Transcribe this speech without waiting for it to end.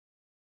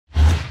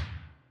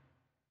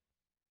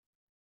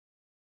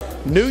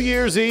New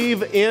Year's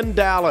Eve in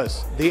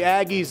Dallas. The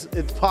Aggies,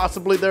 it's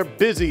possibly their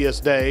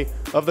busiest day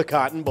of the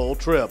Cotton Bowl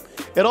trip.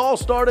 It all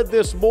started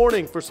this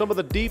morning for some of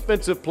the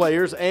defensive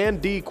players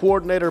and D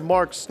coordinator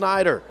Mark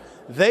Snyder.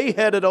 They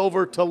headed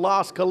over to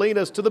Las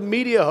Colinas to the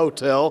media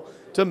hotel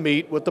to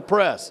meet with the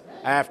press.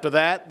 After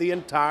that, the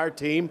entire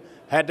team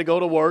had to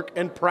go to work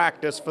and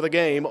practice for the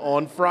game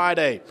on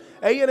Friday.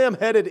 A&M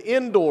headed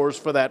indoors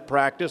for that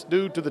practice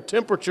due to the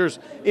temperatures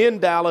in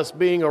Dallas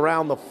being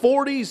around the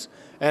 40s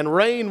and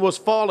rain was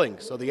falling.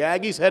 So the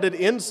Aggies headed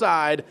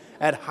inside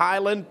at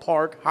Highland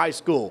Park High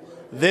School.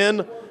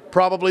 Then,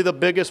 probably the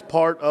biggest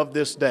part of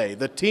this day,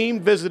 the team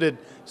visited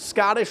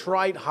Scottish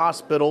Rite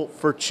Hospital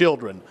for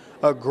children.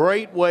 A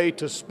great way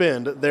to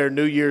spend their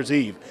New Year's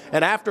Eve.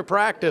 And after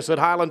practice at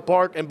Highland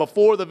Park and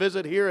before the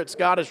visit here at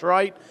Scottish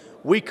Rite,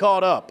 we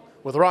caught up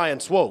with Ryan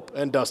Swope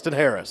and Dustin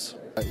Harris.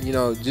 You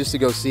know, just to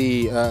go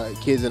see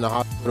kids in the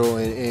hospital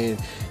and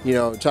you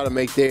know, try to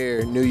make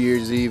their New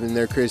Year's Eve and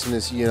their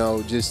Christmas, you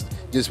know, just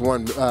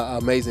one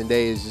amazing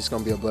day is just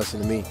going to be a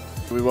blessing to me.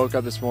 We woke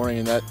up this morning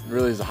and that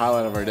really is the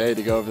highlight of our day,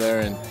 to go over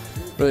there and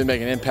really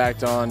make an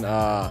impact on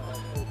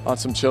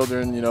some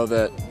children, you know,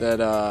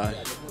 that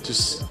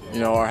just, you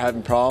know, are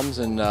having problems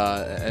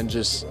and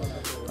just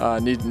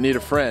need a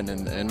friend,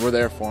 and we're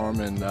there for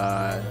them,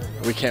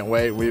 and we can't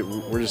wait.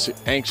 We're just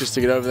anxious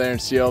to get over there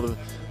and see all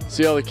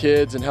the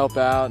kids and help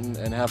out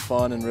and have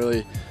fun and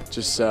really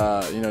just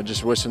you know,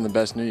 just wish them the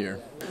best New Year.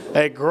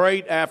 A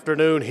great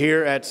afternoon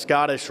here at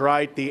Scottish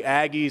Rite. The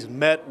Aggies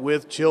met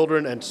with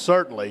children and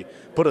certainly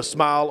put a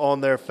smile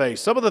on their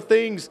face. Some of the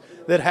things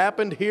that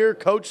happened here,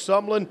 Coach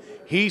Sumlin,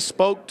 he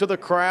spoke to the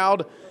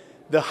crowd.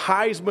 The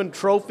Heisman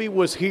Trophy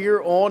was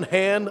here on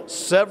hand.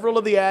 Several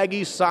of the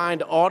Aggies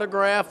signed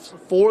autographs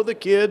for the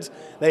kids.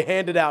 They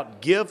handed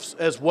out gifts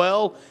as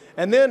well.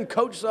 And then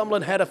Coach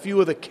Sumlin had a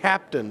few of the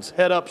captains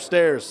head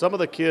upstairs. Some of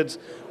the kids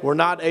were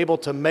not able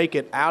to make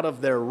it out of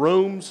their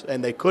rooms,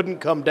 and they couldn't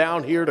come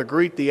down here to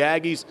greet the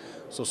Aggies.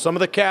 So some of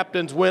the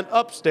captains went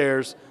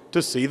upstairs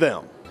to see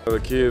them.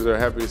 The kids are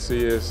happy to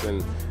see us,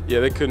 and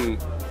yeah, they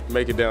couldn't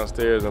make it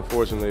downstairs,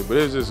 unfortunately. But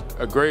it was just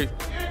great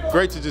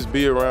to just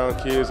be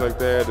around kids like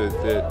that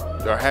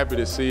are happy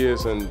to see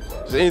us, and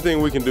just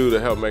anything we can do to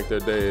help make their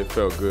day, it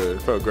felt good.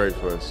 It felt great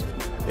for us.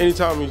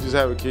 Anytime you just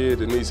have a kid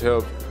that needs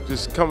help,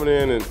 just coming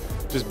in and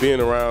just being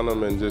around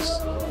them and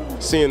just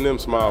seeing them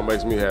smile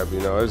makes me happy.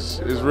 You know, it's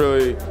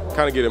really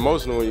kind of get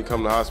emotional when you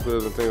come to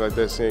hospitals and things like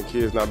that, seeing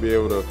kids not be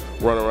able to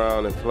run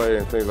around and play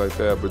and things like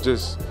that. But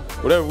just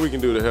whatever we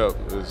can do to help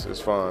is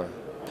fine.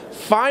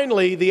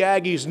 Finally, the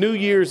Aggies' New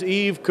Year's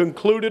Eve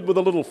concluded with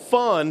a little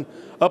fun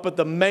up at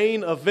the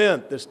main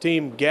event. This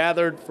team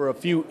gathered for a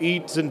few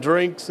eats and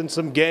drinks and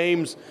some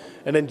games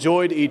and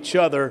enjoyed each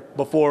other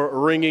before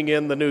ringing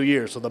in the new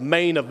year. So the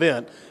main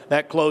event,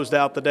 that closed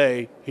out the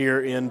day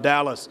here in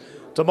Dallas.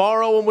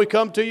 Tomorrow when we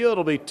come to you,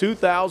 it'll be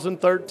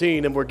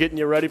 2013, and we're getting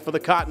you ready for the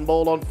Cotton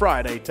Bowl on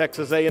Friday.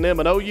 Texas A&M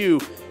and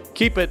OU.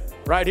 Keep it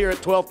right here at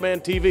 12th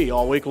Man TV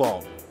all week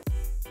long.